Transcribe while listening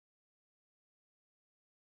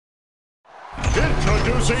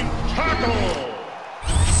Introducing Tackle!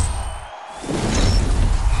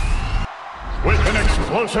 With an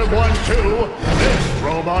explosive 1-2, this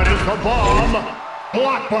robot is the bomb,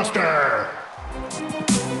 Blockbuster!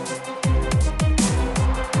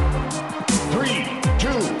 3, 2,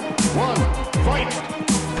 1, fight!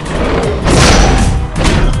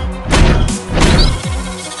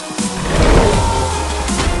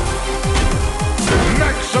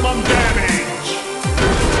 Maximum damage!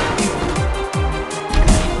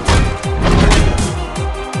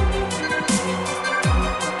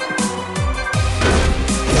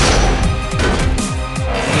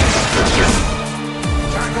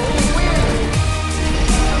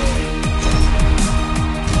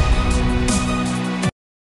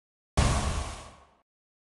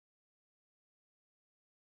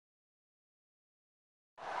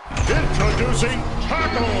 Introducing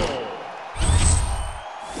Tackle!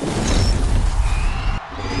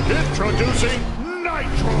 Introducing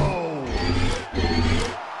Nitro!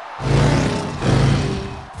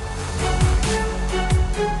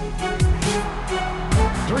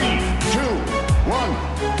 Three, two, one,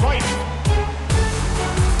 fight!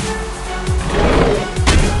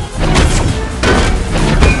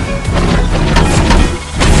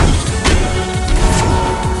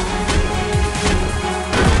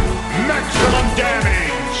 Maximum damage!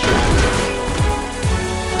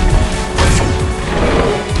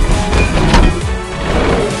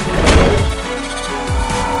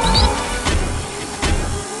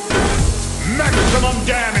 Maximum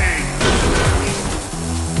damage!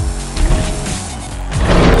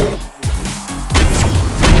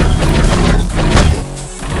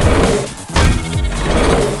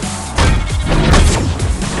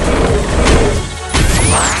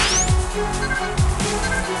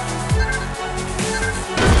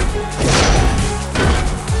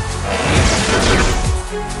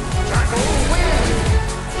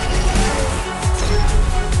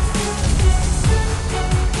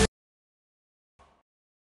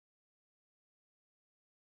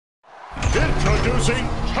 Introducing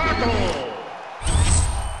Tackle!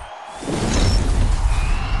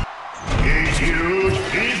 He's huge,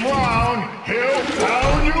 he's round, he'll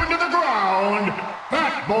pound you into the ground!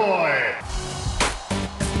 Fat Boy!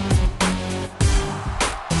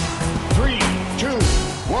 3, 2,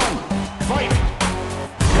 1, fight!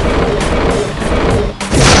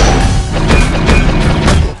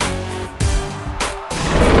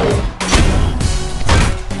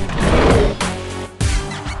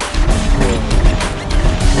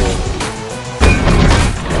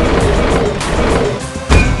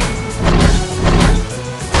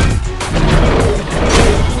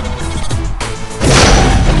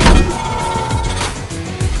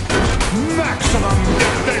 Maximum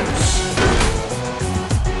distance!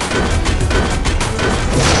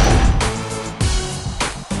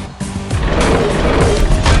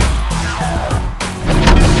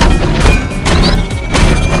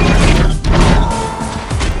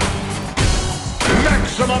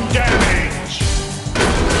 Maximum damage!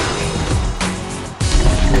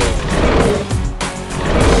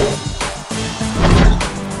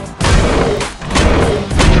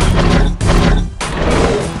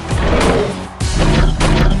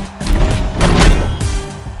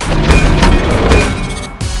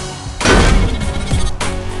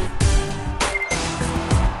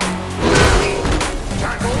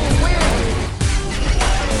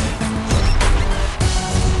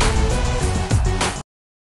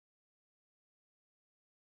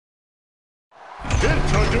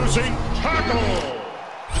 Introducing Tackle!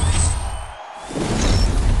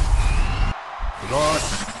 The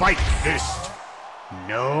Spike Fist!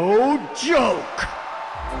 No joke!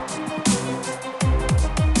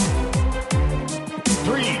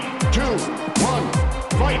 3, 2, 1,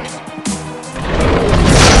 fight!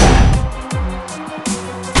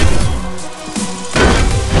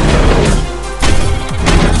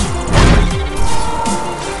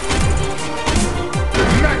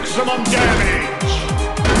 Maximum damage!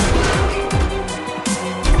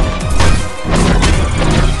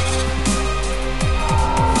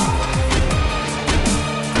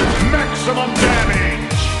 Maximum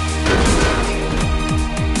damage!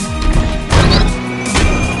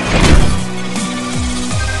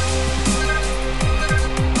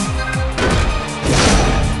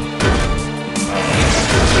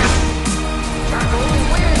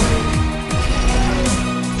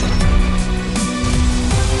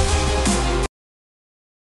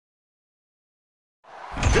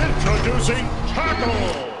 Introducing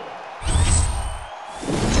Tackle!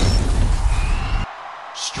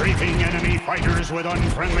 Strafing enemy fighters with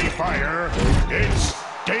unfriendly fire, it's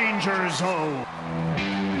Danger Zone!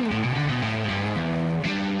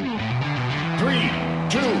 3,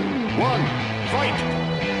 2, 1, fight!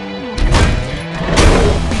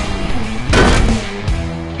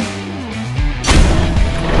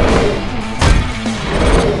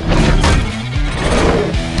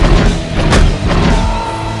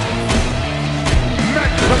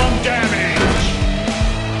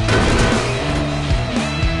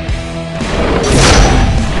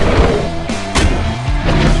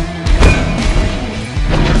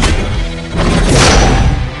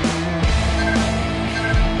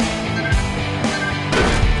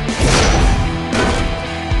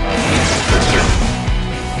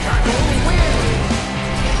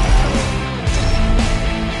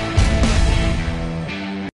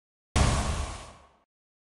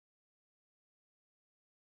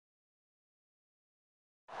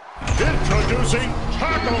 Introducing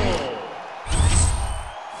Tackle!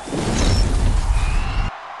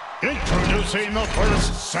 Introducing the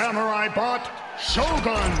first samurai bot,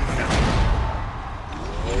 Shogun!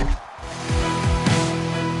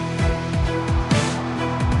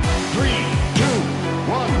 3, 2,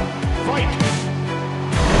 1, fight!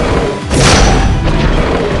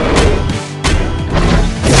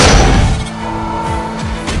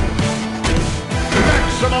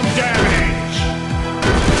 Maximum damage!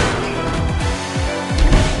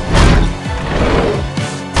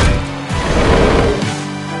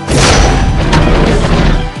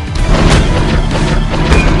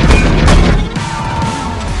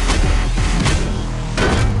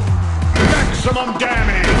 Maximum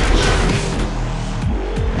damage!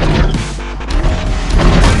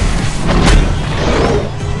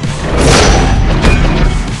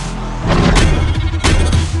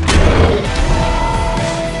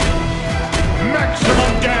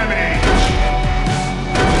 Maximum damage!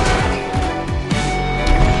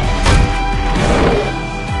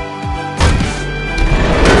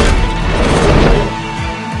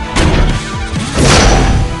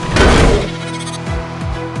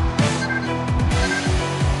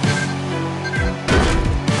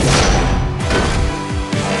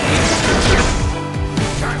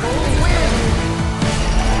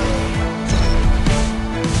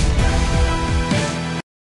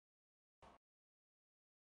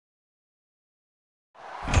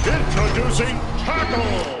 Introducing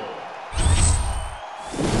Tackle!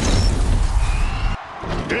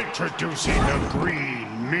 Introducing the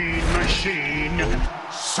green mean machine,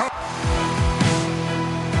 Sarge!